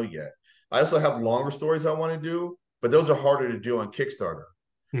don't know yet. I also have longer stories I want to do, but those are harder to do on Kickstarter.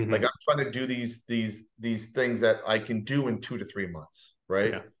 Like I'm trying to do these things that I can do in 2 to 3 months, right?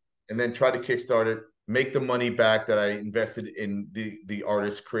 Yeah. And then try to kickstart it, make the money back that I invested in the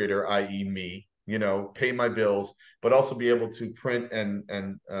artist creator, i.e., me. Pay my bills, but also be able to print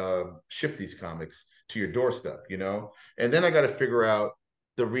and ship these comics to your doorstep. And then I got to figure out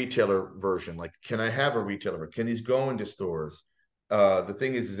the retailer version. Like, can I have a retailer? Can these go into stores? The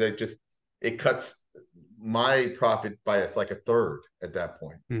thing is that it cuts my profit by like a third at that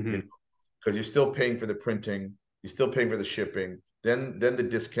point, because you're still paying for the printing, you're still paying for the shipping, then the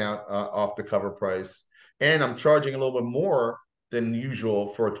discount off the cover price, and I'm charging a little bit more than usual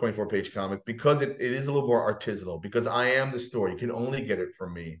for a 24-page comic because it is a little more artisanal. Because I am the store, you can only get it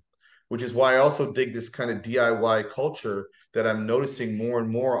from me, which is why I also dig this kind of DIY culture that I'm noticing more and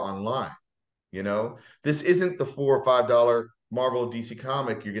more online. This isn't the $4 or $5 Marvel DC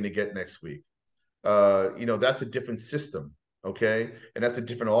comic you're going to get next week. That's a different system, okay? And that's a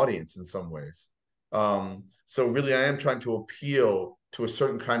different audience in some ways. So really, I am trying to appeal to a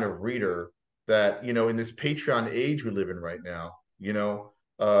certain kind of reader that, in this Patreon age we live in right now,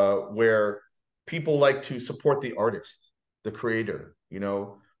 where people like to support the artist, the creator,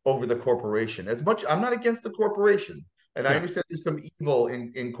 over the corporation. As much, I'm not against the corporation. And I Yeah. understand there's some evil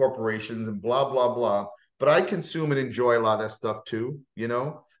in corporations and blah, blah, blah. But I consume and enjoy a lot of that stuff too,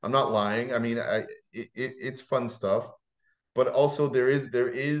 I'm not lying. I mean, it's fun stuff, but also there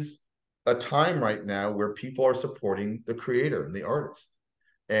is a time right now where people are supporting the creator and the artist,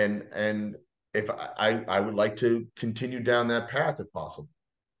 and if I would like to continue down that path if possible.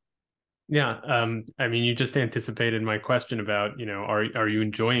 Yeah. I mean, you just anticipated my question about, are you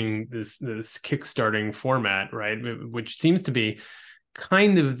enjoying this kickstarting format, right? Which seems to be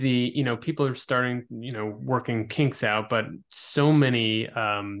kind of the, people are starting, working kinks out, but so many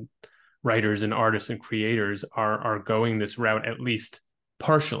writers and artists and creators are going this route, at least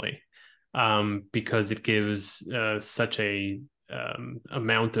partially, because it gives such a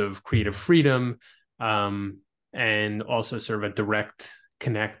amount of creative freedom, and also sort of a direct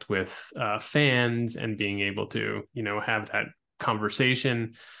connect with fans and being able to, have that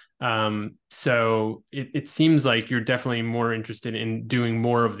conversation. So it seems like you're definitely more interested in doing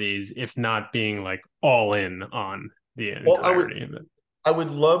more of these, if not being like all in on the Well, entirety of it. I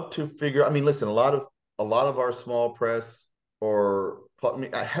would love to figure. I mean, listen, a lot of our small press or I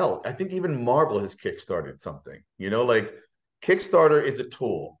mean, hell, I think even Marvel has kickstarted something. Like Kickstarter is a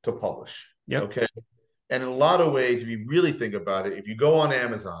tool to publish. Yep. Okay. And in a lot of ways, if you really think about it, if you go on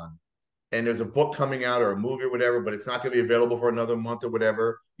Amazon and there's a book coming out or a movie or whatever, but it's not going to be available for another month or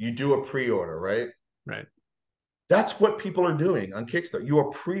whatever, you do a pre-order, right? Right. That's what people are doing on Kickstarter. You are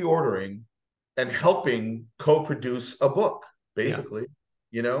pre-ordering and helping co-produce a book, Yeah. basically,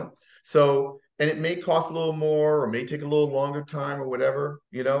 you know? So, and it may cost a little more or may take a little longer time or whatever.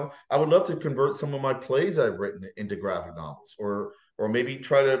 I would love to convert some of my plays I've written into graphic novels or maybe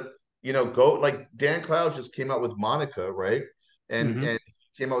try to, go like Dan Clowes just came out with Monica, right? And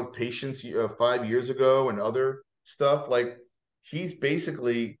came out with Patience 5 years ago and other stuff. Like he's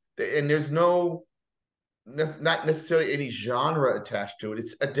basically, and there's not necessarily any genre attached to it.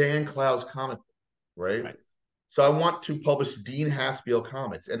 It's a Dan Clowes comic, right? Right. So I want to publish Dean Haspiel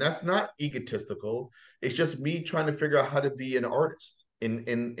comics, and that's not egotistical. It's just me trying to figure out how to be an artist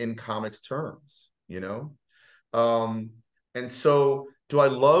in comics terms. Um, and so, do I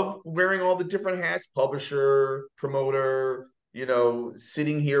love wearing all the different hats? Publisher, promoter,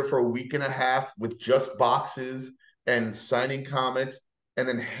 sitting here for a week and a half with just boxes and signing comics and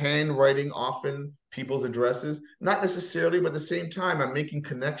then handwriting often people's addresses. Not necessarily, but at the same time, I'm making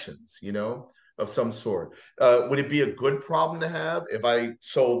connections, of some sort. Would it be a good problem to have if I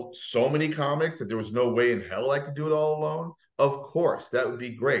sold so many comics that there was no way in hell I could do it all alone? Of course, that would be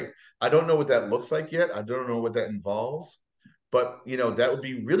great. I don't know what that looks like yet. I don't know what that involves, but that would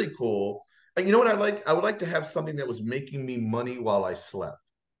be really cool. And you know what I like? I would like to have something that was making me money while I slept.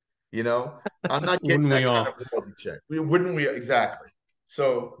 You know, I'm not getting Wouldn't we that kind all? of royalty check. Wouldn't we? Exactly.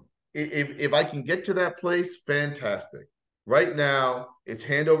 So if I can get to that place, fantastic. Right now, it's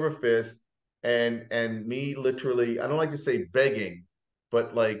hand over fist, and me literally. I don't like to say begging,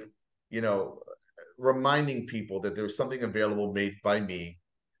 but like you know, reminding people that there's something available made by me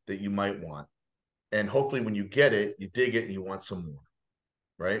that you might want. And hopefully when you get it, you dig it and you want some more,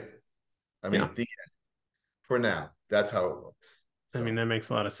 right? I Yeah. mean, for now, that's how it looks. I mean, So that makes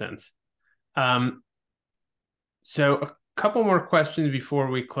a lot of sense. Um, so a couple more questions before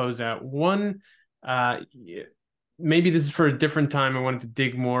we close out. One, uh, maybe this is for a different time. I wanted to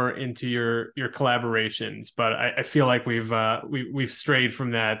dig more into your collaborations, but I feel like we've strayed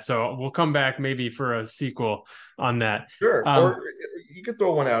from that. So we'll come back maybe for a sequel on that. sure. Um, Or you could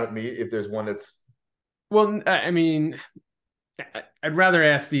throw one out at me if there's one that's well, I mean, I'd rather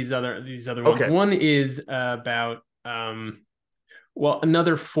ask these other ones. okay. One is about well,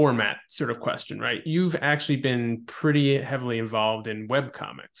 another format sort of question, right? You've actually been pretty heavily involved in web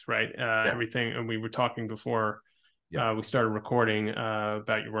comics, right? Yeah. Everything, and we were talking before Yeah. we started recording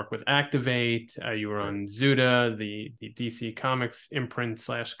about your work with Activate. You were Right. on Zuda, the DC Comics imprint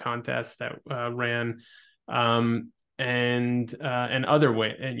 / contest that ran, and other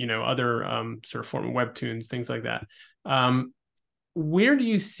way, and other sort of form of webtoons, things like that. Where do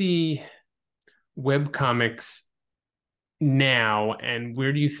you see web comics now, and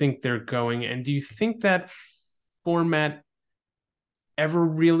where do you think they're going? And do you think that format ever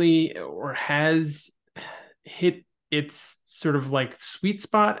really or has hit its sort of like sweet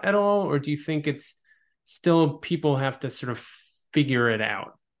spot at all, or do you think it's still people have to sort of figure it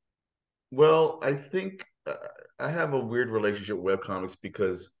out? Well, I think I have a weird relationship with webcomics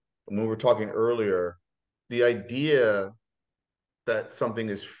because when we were talking earlier, the idea that something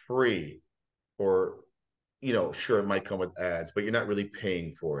is free or sure, it might come with ads, but you're not really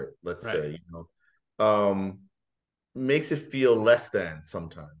paying for it, let's Right. say, makes it feel less than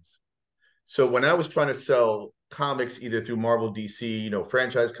sometimes. So when I was trying to sell comics either through Marvel, DC,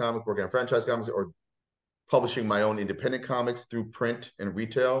 franchise comic, working on franchise comics, or publishing my own independent comics through print and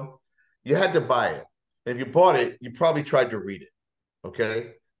retail, you had to buy it. And if you bought it, you probably tried to read it,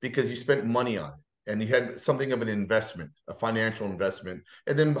 okay? Because you spent money on it and you had something of an investment, a financial investment,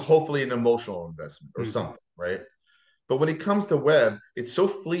 and then hopefully an emotional investment or Mm-hmm. something, right? But when it comes to web, it's so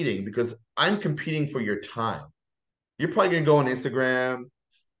fleeting because I'm competing for your time. You're probably going to go on Instagram,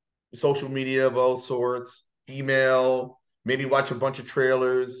 social media of all sorts, email, maybe watch a bunch of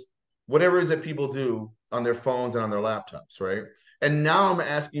trailers, whatever it is that people do on their phones and on their laptops, right? And now I'm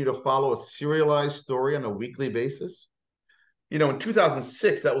asking you to follow a serialized story on a weekly basis. In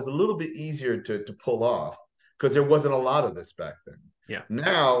 2006, that was a little bit easier to pull off because there wasn't a lot of this back then. Yeah.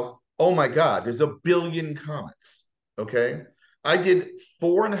 Now, oh my God, there's a billion comics. Okay. I did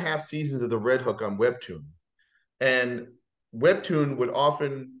 4.5 seasons of the Red Hook on Webtoon. And Webtoon would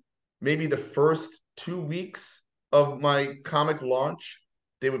often, maybe the first 2 weeks of my comic launch,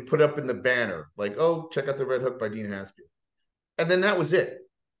 they would put up in the banner, like, oh, check out the Red Hook by Dean Haspiel. And then that was it.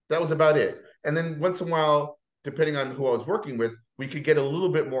 That was about it. And then once in a while, depending on who I was working with, we could get a little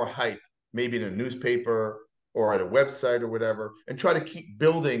bit more hype, maybe in a newspaper or at a website or whatever, and try to keep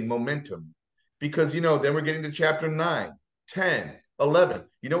building momentum. Because, then we're getting to chapter 9, 10, 11.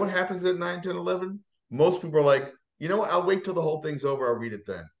 You know what happens at 9, 10, 11? Most people are like, you know what? I'll wait till the whole thing's over. I'll read it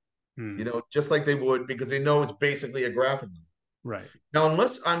then. Just like they would, because they know it's basically a graphic novel. Right. Now,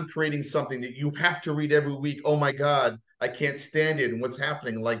 unless I'm creating something that you have to read every week, oh my God, I can't stand it. And what's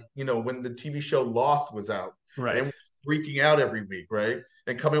happening? Like, when the TV show Lost was out, Right. and freaking out every week, right?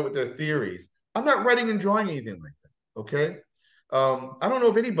 And coming up with their theories. I'm not writing and drawing anything like that. Okay. I don't know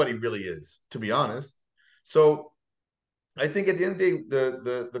if anybody really is, to be honest. So I think at the end of the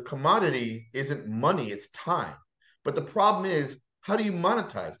day, the commodity isn't money, it's time. But the problem is, how do you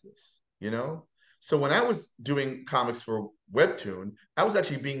monetize this? So when I was doing comics for Webtoon, I was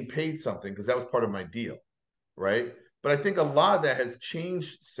actually being paid something because that was part of my deal, right? But I think a lot of that has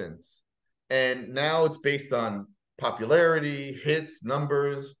changed since. And now it's based on popularity, hits,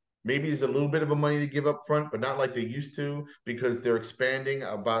 numbers. Maybe there's a little bit of a money to give up front, but not like they used to, because they're expanding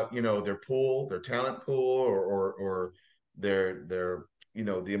about, their pool, their talent pool, or their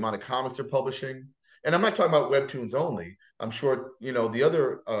the amount of comics they're publishing. And I'm not talking about Webtoons only. I'm sure, the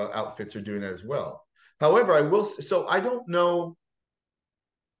other outfits are doing that as well. However, so I don't know.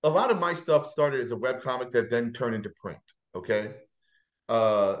 A lot of my stuff started as a webcomic that then turned into print. Okay.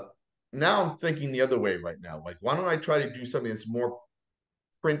 Uh, Now I'm thinking the other way right now. Like, why don't I try to do something that's more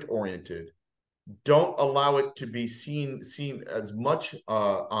print oriented? Don't allow it to be seen as much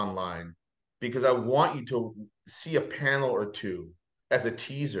online, because I want you to see a panel or two as a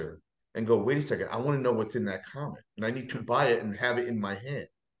teaser and go, wait a second, I want to know what's in that comic, and I need to buy it and have it in my hand.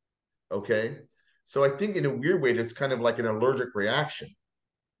 Okay. So I think in a weird way, it's kind of like an allergic reaction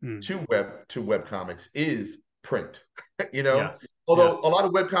to web comics is print. Yeah. Although a lot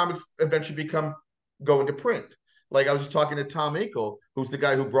of web comics eventually go into print. Like, I was just talking to Tom Akel, who's the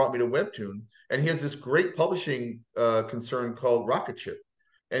guy who brought me to Webtoon, and he has this great publishing concern called Rocket Ship,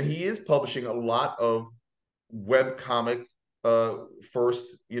 and he is publishing a lot of web comic first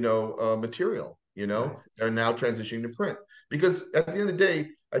material. Right. They're now transitioning to print, because at the end of the day,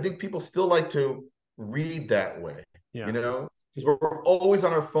 I think people still like to read that way. Yeah. Because we're always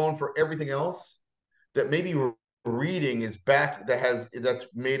on our phone for everything else, that maybe reading is back, that's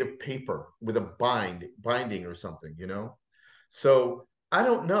made of paper with a binding or something. So I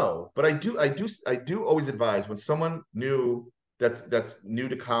don't know, but I do always advise, when someone new that's new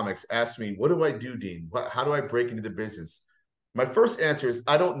to comics asks me, what do I do, Dean? How do I break into the business? My first answer is,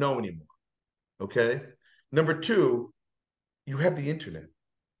 I don't know anymore. Okay. Number two, you have the internet.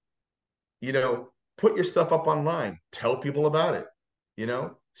 Put your stuff up online, tell people about it,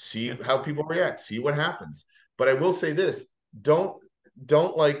 see how people react, see what happens. But I will say this, don't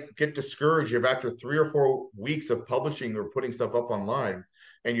like get discouraged if after 3 or 4 weeks of publishing or putting stuff up online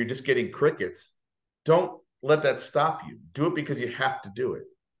and you're just getting crickets. Don't let that stop you. Do it because you have to do it.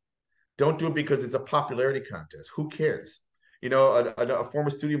 Don't do it because it's a popularity contest. Who cares? A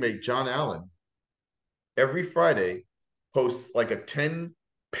former studio mate, John Allen, every Friday posts like a 10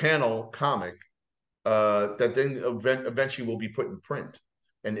 panel comic that then eventually will be put in print.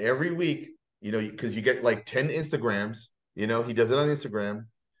 And every week, because you get like 10 Instagrams, he does it on Instagram,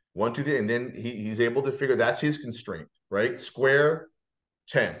 1, 2, 3, and then he's able to figure that's his constraint, right? Square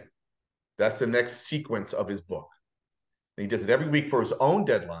 10. That's the next sequence of his book. And he does it every week for his own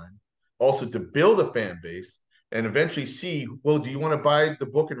deadline, also to build a fan base, and eventually see, well, do you want to buy the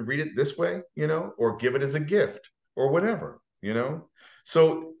book and read it this way, or give it as a gift or whatever,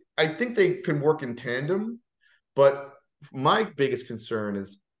 So I think they can work in tandem, but my biggest concern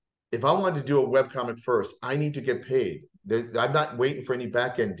is, if I wanted to do a webcomic first, I need to get paid. I'm not waiting for any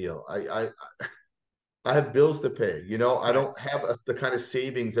back end deal. I have bills to pay. I don't have the kind of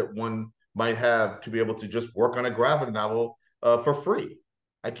savings that one might have to be able to just work on a graphic novel for free.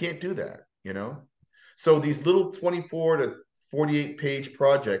 I can't do that. So these little 24 to 48 page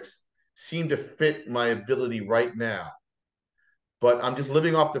projects seem to fit my ability right now. But I'm just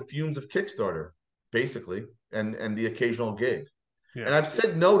living off the fumes of Kickstarter, basically, and the occasional gig. Yeah. And I've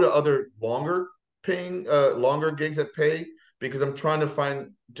said no to other longer gigs that pay, because I'm trying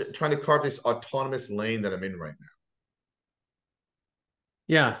to carve this autonomous lane that I'm in right now.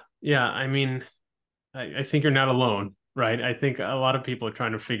 Yeah. Yeah. I mean, I think you're not alone, right? I think a lot of people are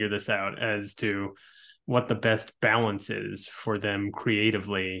trying to figure this out as to what the best balance is for them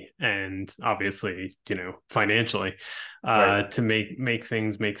creatively and obviously, financially, Right. to make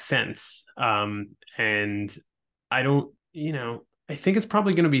things make sense. And I don't, I think it's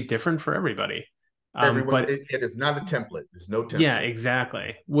probably going to be different for everybody. Everyone, But it is not a template. There's no template. yeah,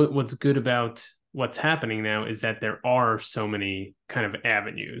 exactly. What's good about what's happening now is that there are so many kind of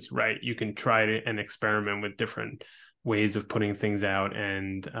avenues, right? You can try to and experiment with different ways of putting things out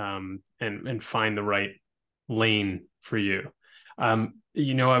and find the right lane for you.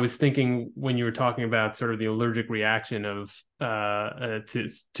 I was thinking when you were talking about sort of the allergic reaction of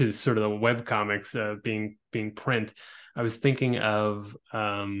to sort of the web comics being print, I was thinking of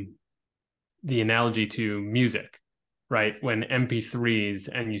the analogy to music, right? When MP3s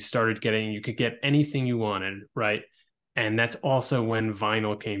and you could get anything you wanted, right? And that's also when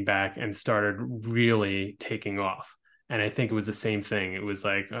vinyl came back and started really taking off. And I think it was the same thing. It was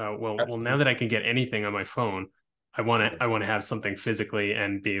like, well, now that I can get anything on my phone, I want to have something physically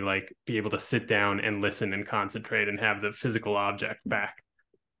and be able to sit down and listen and concentrate and have the physical object back.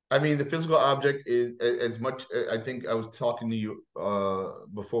 I mean, the physical object is as much. I think I was talking to you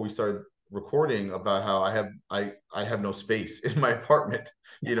before we started recording about how I have no space in my apartment,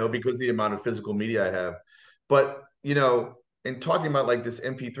 because of the amount of physical media I have. But in talking about like this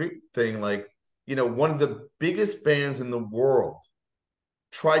MP3 thing, like one of the biggest bands in the world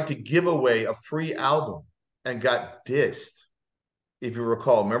tried to give away a free album and got dissed. If you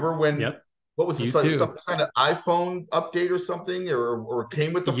recall, remember when? Yep. What was the You some too. kind of iPhone update or something, or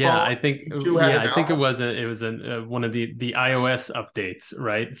came with the Yeah, phone? I think U2 had yeah, an I think it album, was one of the iOS updates,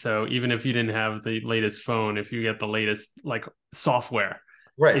 right? So even if you didn't have the latest phone, if you get the latest like software,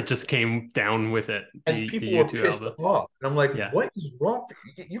 it right? just came down with it, And the people were U2 pissed album. off, and I'm like, Yeah. what is wrong?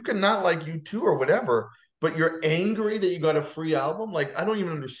 You cannot like U2 or whatever, but you're angry that you got a free album. Like, I don't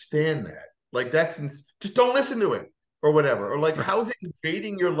even understand that. Like, just don't listen to it or whatever. Or like, Right. how is it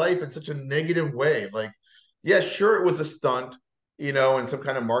invading your life in such a negative way? Like, yeah, sure, it was a stunt, and some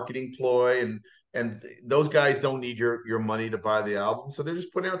kind of marketing ploy, and those guys don't need your money to buy the album, so they're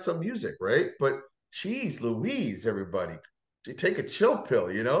just putting out some music, right? But geez, Louise, everybody, take a chill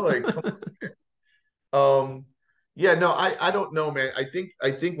pill, like come yeah, no, I don't know, man. I think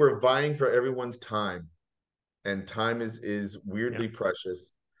we're vying for everyone's time, and time is Yeah. weirdly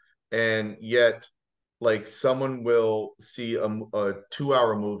precious. And yet, like someone will see a 2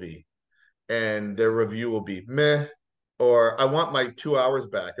 hour movie and their review will be meh, or I want my 2 hours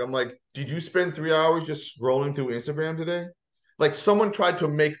back. I'm like, did you spend 3 hours just scrolling through Instagram today? Like someone tried to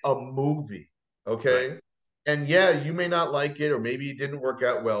make a movie, Right. okay? And yeah, you may not like it, or maybe it didn't work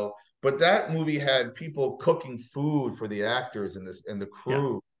out well, but that movie had people cooking food for the actors and the Yeah.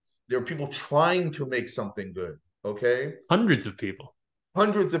 crew. There were people trying to make something good, okay? Hundreds of people.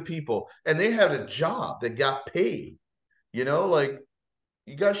 Hundreds of people, and they had a job that got paid, like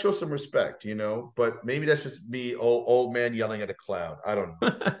you got to show some respect, but maybe that's just me, old man yelling at a cloud. I don't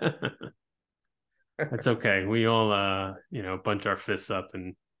That's okay. We all bunch our fists up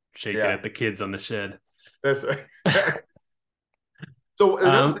and shake it Yeah, at the kids on the shed. that's right. So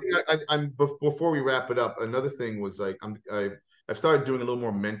another Um, thing, I'm before we wrap it up, another thing was like I've started doing a little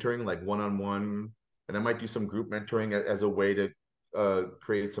more mentoring, like one on one, and I might do some group mentoring as a way to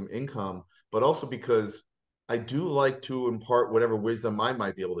create some income, but also because I do like to impart whatever wisdom I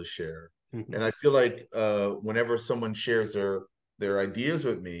might be able to share, mhm. and I feel like whenever someone shares their ideas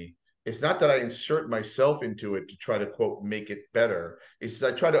with me, it's not that I insert myself into it to try to quote make it better. It's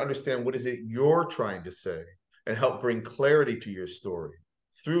that I try to understand what is it you're trying to say and help bring clarity to your story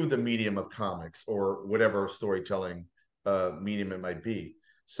through the medium of comics or whatever storytelling medium it might be.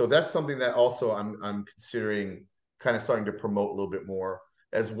 So that's something that also I'm considering kind of starting to promote a little bit more,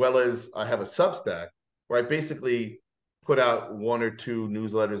 as well as I have a Substack where I basically put out one or two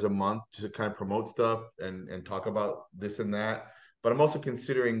newsletters a month to kind of promote stuff and talk about this and that. But I'm also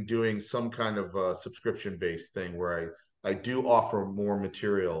considering doing some kind of subscription based thing where I do offer more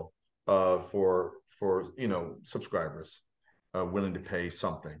material for subscribers willing to pay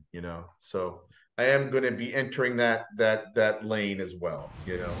something, so I am going to be entering that lane as well.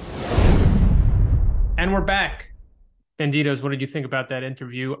 And we're back. Banditos, what did you think about that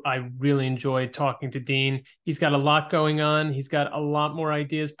interview? I really enjoyed talking to Dean. He's got a lot going on. He's got a lot more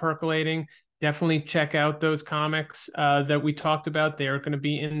ideas percolating. Definitely check out those comics that we talked about. They are going to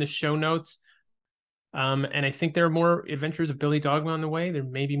be in the show notes. And I think there are more adventures of Billy Dogma on the way. There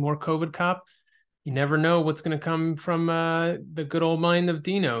may be more COVID Cop. You never know what's going to come from the good old mind of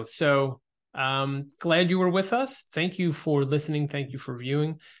Dino. So glad you were with us. Thank you for listening. Thank you for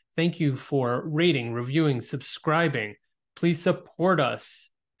viewing. Thank you for rating, reviewing, subscribing. Please support us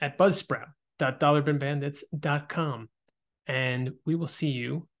at buzzsprout.dollarbinbandits.com. And we will see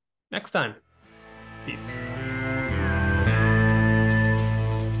you next time. Peace.